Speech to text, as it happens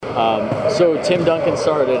So Tim Duncan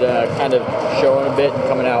started kind of showing a bit and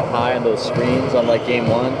coming out high on those screens on like game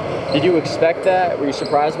one. Did you expect that? Were you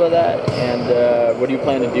surprised by that? And what do you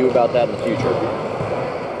plan to do about that in the future?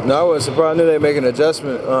 No, I wasn't surprised. I knew they'd make an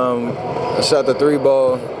adjustment. I shot the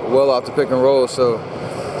 3-ball well off the pick and roll, so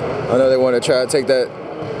I know they want to try to take that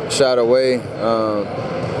shot away.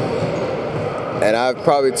 And I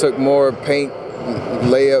probably took more paint,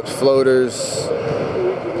 layups, floaters,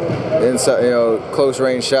 inside, close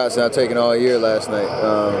range shots than I've taken all year last night.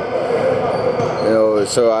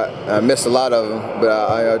 So I missed a lot of them, but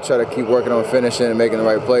I try to keep working on finishing and making the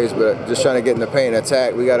right plays. But just trying to get in the paint and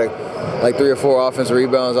attack. We got like 3 or 4 offensive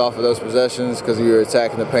rebounds off of those possessions because we were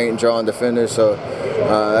attacking the paint and drawing defenders. So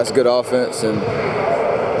that's good offense, and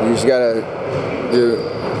you just gotta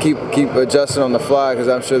keep adjusting on the fly because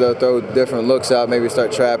I'm sure they'll throw different looks out, maybe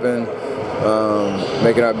start trapping,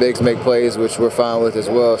 making our bigs make plays, which we're fine with as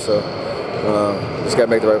well. So just got to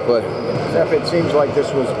make the right play. Steph, it seems like this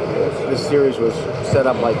series was set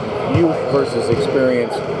up like youth versus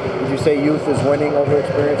experience. Would you say youth is winning over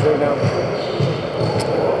experience right now?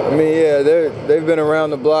 I mean, yeah, they've been around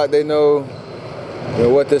the block. They know,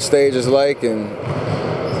 what this stage is like, and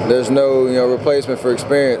there's no replacement for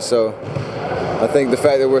experience. So I think the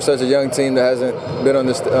fact that we're such a young team that hasn't been on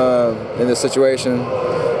this in this situation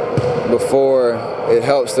before, it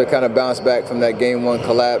helps to kind of bounce back from that game one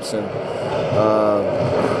collapse and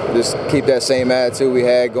just keep that same attitude we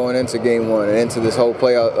had going into game one and into this whole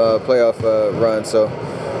playoff run. So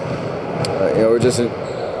we're just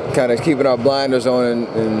kind of keeping our blinders on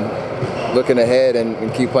and looking ahead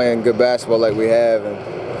and keep playing good basketball like we have, and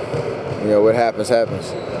what happens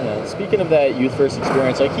happens. Yeah, speaking of that youth first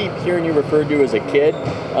experience, I keep hearing you referred to as a kid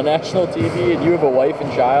on national TV, and you have a wife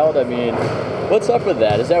and child. I mean, what's up with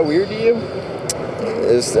that? Is that weird to you?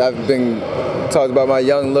 I've been talked about my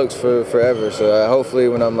young looks for forever, so hopefully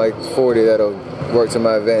when I'm like 40, that'll work to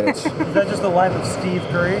my advantage. Is that just the life of Steve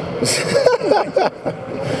Curry?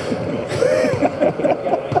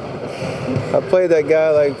 I played that guy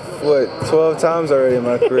like 12 times already in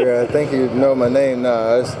my career. I think you know my name.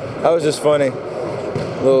 Nah, that was just funny.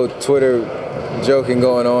 Little Twitter joking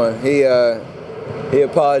going on. He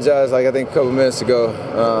apologized like I think a couple minutes ago.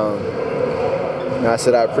 And I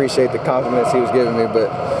said I appreciate the compliments he was giving me, but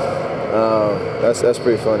that's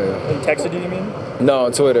pretty funny. And texted you mean? No,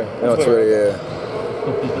 on Twitter. On Twitter, yeah.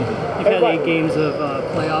 You've had 8 games of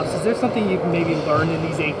playoffs. Is there something you've maybe learned in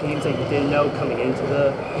these 8 games that you didn't know coming into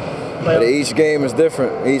the playoffs? But each game is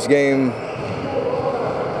different. Each game,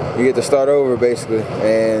 you get to start over basically,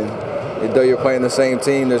 and though you're playing the same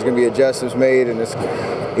team, there's going to be adjustments made, and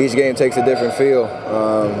each game takes a different feel,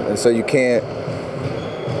 and so you can't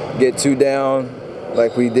get too down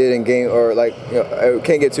like we did in game, or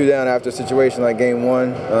can't get too down after a situation like game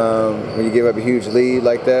one when you give up a huge lead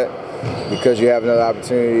like that, because you have another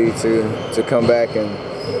opportunity to come back and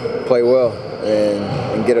play well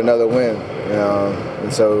and get another win,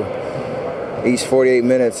 and so each 48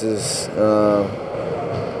 minutes is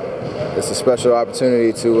it's a special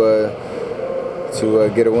opportunity to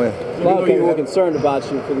get a win. A lot of people were concerned about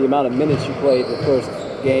you for the amount of minutes you played the first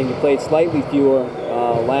game. You played slightly fewer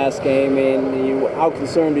last game, and how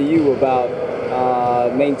concerned are you about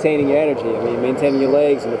maintaining your energy? I mean, maintaining your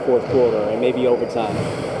legs in the fourth quarter and maybe overtime.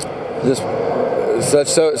 Just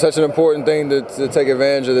such an important thing to take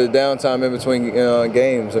advantage of the downtime in between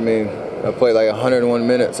games. I mean, I played like 101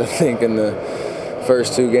 minutes, I think, in the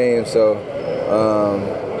first 2 games, so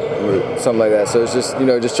something like that. So it's just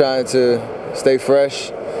just trying to stay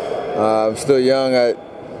fresh. I'm still young. I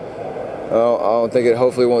don't think it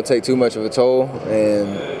hopefully won't take too much of a toll,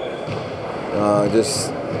 and I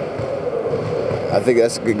think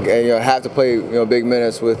that's good. Have to play big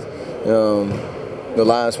minutes with the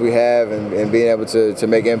lines we have, and being able to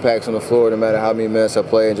make impacts on the floor no matter how many minutes I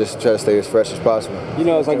play, and just try to stay as fresh as possible.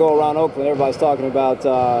 As I go around Oakland, everybody's talking about,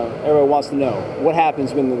 everyone wants to know, what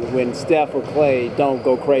happens when Steph or Clay don't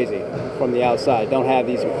go crazy from the outside, don't have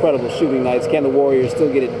these incredible shooting nights? Can the Warriors still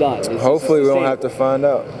get it done? Hopefully we won't have to find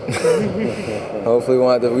out. Hopefully we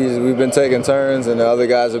won't have to. We've been taking turns, and the other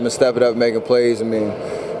guys have been stepping up making plays. I mean,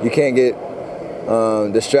 you can't get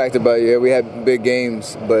distracted by we had big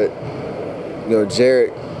games, but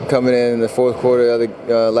Jarrett coming in the fourth quarter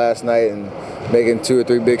last night and making 2 or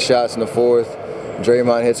 3 big shots in the fourth.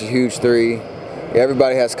 Draymond hits a huge 3.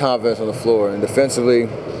 Everybody has confidence on the floor, and defensively,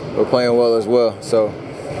 we're playing well as well. So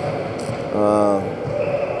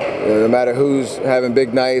no matter who's having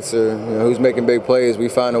big nights or who's making big plays, we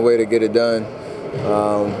find a way to get it done.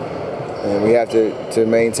 And we have to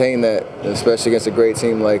maintain that, especially against a great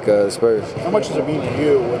team like the Spurs. How much does it mean to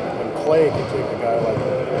you when Clay can take a guy like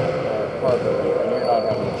Parker and you're not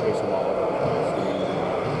having a chance?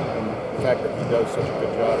 fact that he does such a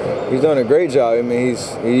good job? He's done a great job. I mean,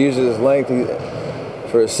 he uses his length.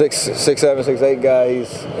 For a 6'7", 6'8" guy,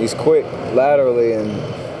 he's quick laterally, and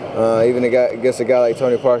even against a guy like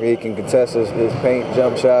Tony Parker, he can contest his paint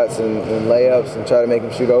jump shots and layups and try to make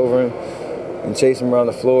him shoot over him and chase him around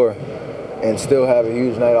the floor and still have a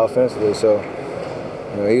huge night offensively. So,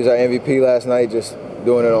 you know, he was our MVP last night, just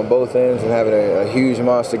doing it on both ends and having a huge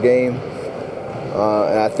monster game.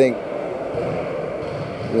 And I think,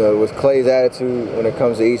 you know, with Klay's attitude when it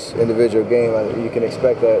comes to each individual game, you can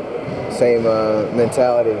expect that same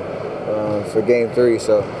mentality for Game 3.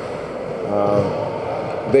 So,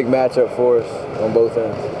 big matchup for us on both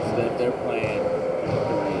ends. So if they're playing 3,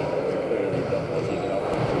 clearly don't take it off.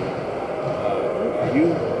 Are you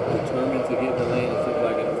determined to get in the lane? It seems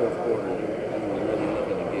like in the fourth quarter you were really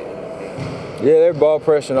looking to get in the game. Yeah, they're ball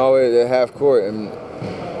pressing all the way at half court, and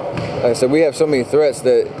like I said, we have so many threats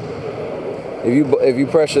that if you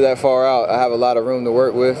pressure that far out, I have a lot of room to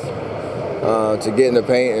work with to get in the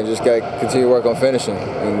paint and just got to continue to work on finishing.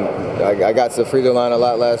 And I got to the free throw line a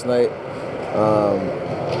lot last night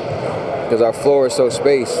because our floor is so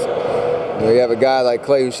spaced. You know, you have a guy like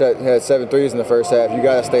Klay who had 7 threes in the first half. You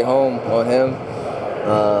got to stay home on him.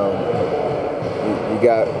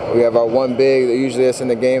 We have our one big that usually that's in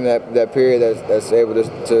the game that period that's able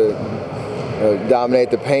to dominate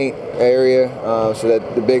the paint area so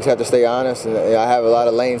that the bigs have to stay honest, and I have a lot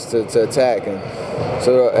of lanes to attack, and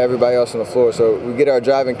so everybody else on the floor. So we get our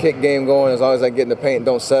drive and kick game going. As long as I get in the paint and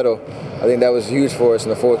don't settle, I think that was huge for us in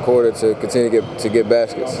the fourth quarter to continue to get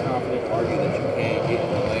baskets. How confident are you that you can get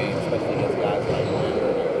in the lane, especially against guys like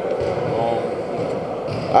Leonard,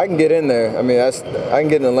 Long? I can get in there. I mean, I can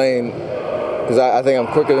get in the lane because I think I'm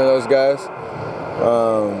quicker than those guys.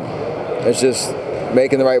 It's just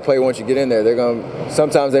making the right play once you get in there.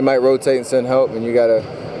 Sometimes they might rotate and send help, and you gotta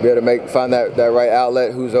be able to find that right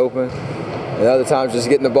outlet, who's open. And other times just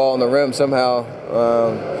getting the ball on the rim somehow.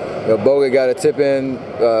 Bogut got a tip in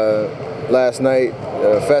last night.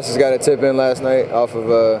 Festus got a tip in last night off of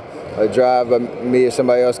a drive by me or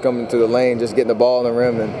somebody else coming to the lane, just getting the ball on the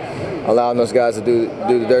rim and allowing those guys to do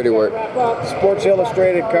the dirty work. Sports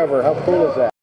Illustrated cover, how cool is that?